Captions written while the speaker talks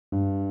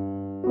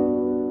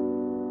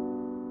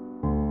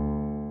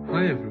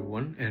Hi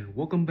everyone, and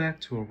welcome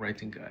back to A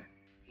Writing Guy.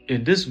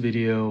 In this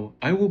video,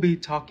 I will be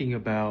talking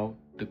about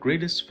the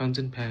greatest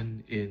fountain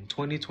pen in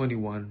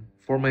 2021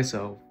 for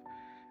myself,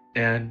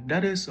 and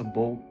that is a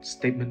bold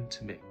statement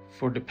to make.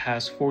 For the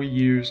past 4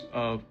 years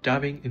of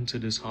diving into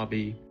this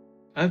hobby,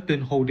 I've been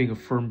holding a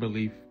firm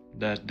belief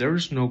that there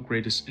is no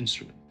greatest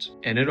instrument,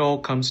 and it all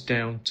comes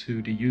down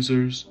to the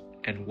users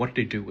and what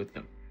they do with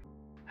them.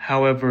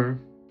 However,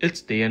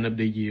 it's the end of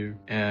the year,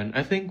 and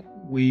I think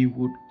we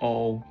would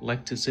all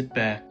like to sit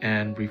back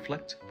and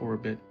reflect for a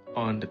bit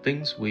on the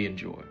things we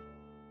enjoy.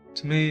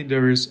 To me,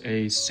 there is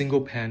a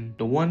single pen,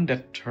 the one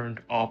that turned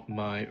off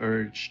my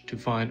urge to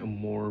find a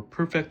more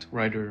perfect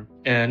writer,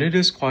 and it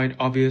is quite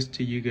obvious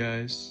to you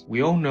guys.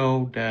 We all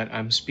know that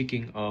I'm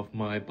speaking of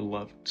my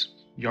beloved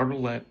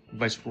YardoLed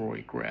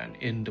Viceroy Grand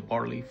in the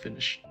Barley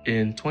finish.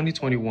 In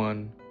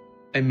 2021,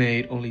 I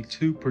made only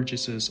 2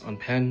 purchases on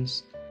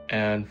pens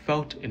and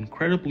felt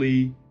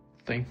incredibly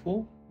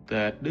thankful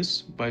that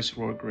this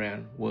Viceroy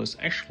Grand was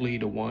actually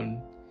the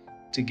one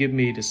to give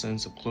me the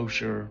sense of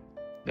closure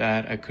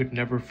that I could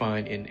never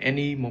find in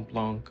any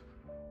Montblanc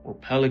or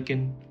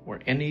Pelican or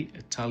any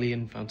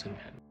Italian fountain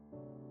pen.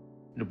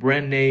 The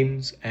brand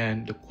names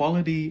and the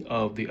quality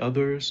of the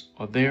others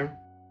are there,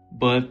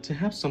 but to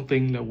have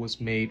something that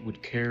was made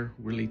with care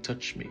really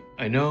touched me.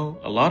 I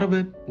know a lot of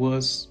it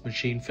was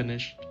machine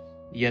finished,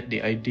 yet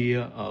the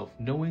idea of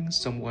knowing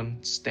someone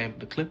stamped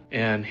the clip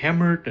and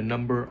hammered the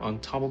number on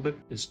top of it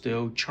is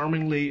still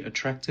charmingly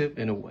attractive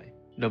in a way.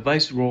 The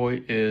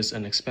Viceroy is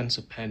an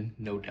expensive pen,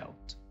 no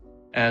doubt,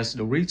 as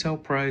the retail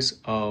price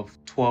of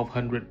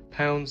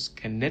 £1,200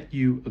 can net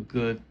you a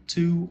good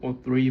 2 or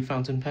 3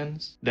 fountain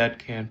pens that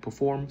can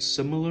perform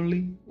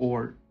similarly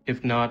or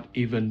if not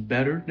even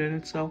better than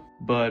itself.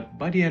 But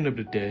by the end of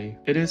the day,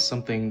 it is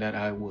something that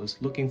I was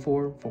looking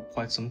for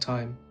quite some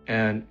time,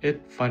 and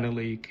it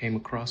finally came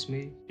across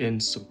me in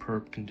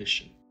superb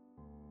condition.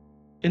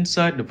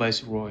 Inside the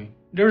Viceroy,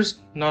 there's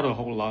not a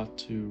whole lot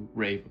to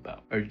rave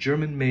about. A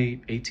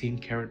German-made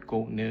 18-karat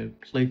gold nib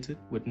plated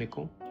with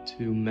nickel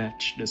to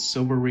match the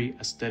silvery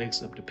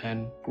aesthetics of the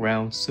pen,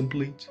 ground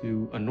simply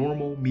to a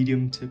normal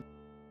medium tip,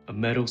 a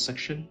metal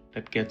section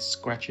that gets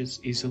scratches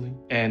easily,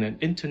 and an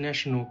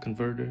international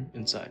converter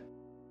inside.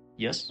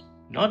 Yes,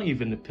 not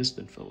even a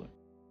piston filler.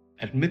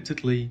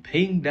 Admittedly,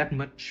 paying that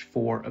much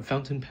for a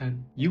fountain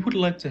pen, you would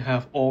like to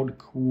have all the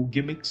cool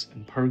gimmicks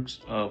and perks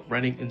of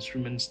writing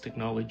instruments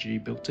technology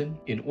built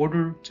in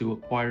order to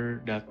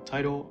acquire that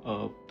title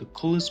of the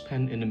coolest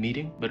pen in the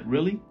meeting, but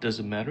really, does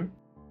it matter?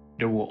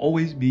 There will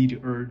always be the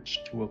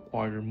urge to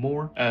acquire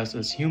more,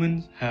 as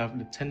humans have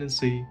the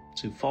tendency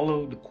to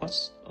follow the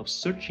quest of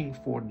searching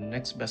for the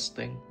next best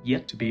thing.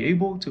 Yet to be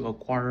able to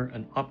acquire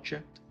an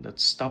object that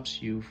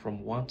stops you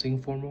from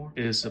wanting for more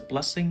is a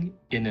blessing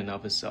in and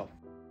of itself.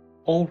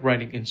 All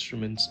writing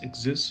instruments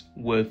exist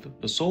with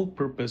the sole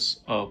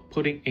purpose of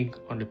putting ink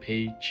on the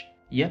page,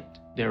 yet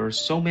there are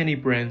so many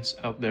brands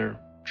out there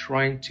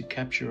trying to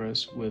capture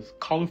us with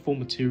colorful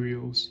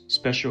materials,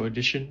 special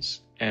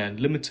editions, and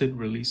limited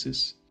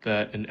releases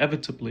that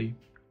inevitably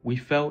we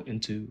fell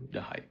into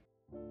the hype.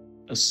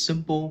 A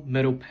simple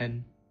metal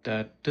pen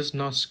that does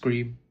not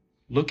scream,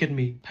 "Look at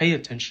me, pay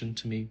attention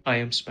to me, I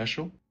am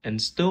special," and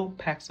still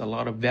packs a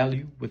lot of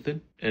value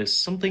within is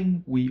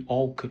something we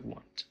all could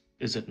want,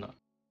 is it not?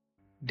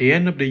 The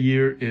end of the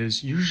year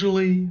is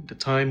usually the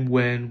time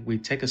when we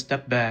take a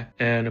step back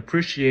and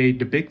appreciate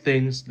the big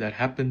things that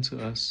happen to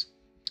us,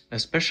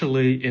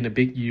 especially in a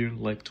big year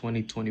like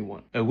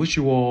 2021. I wish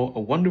you all a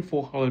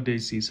wonderful holiday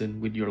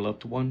season with your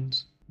loved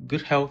ones,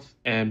 good health,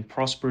 and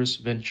prosperous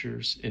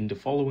ventures in the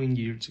following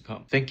year to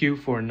come. Thank you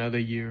for another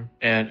year,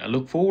 and I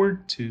look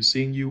forward to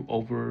seeing you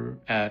over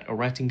at A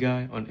Writing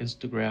Guy on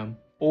Instagram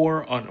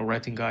or on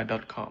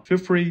awritingguy.com. Feel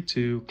free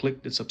to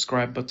click the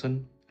subscribe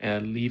button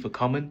and leave a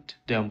comment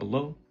down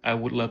below. I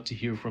would love to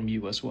hear from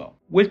you as well.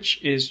 Which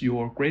is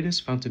your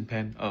greatest fountain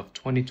pen of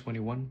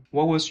 2021?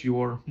 What was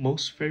your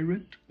most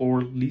favorite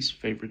or least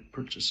favorite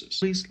purchases?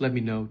 Please let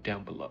me know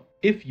down below.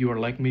 If you are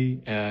like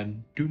me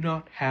and do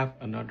not have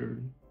another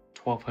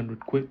 1,200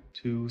 quid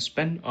to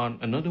spend on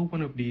another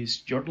one of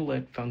these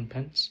YardoLed fountain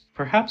pens,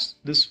 perhaps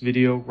this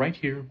video right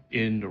here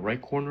in the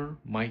right corner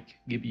might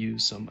give you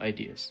some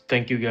ideas.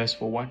 Thank you guys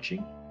for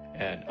watching,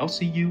 and I'll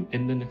see you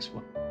in the next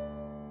one.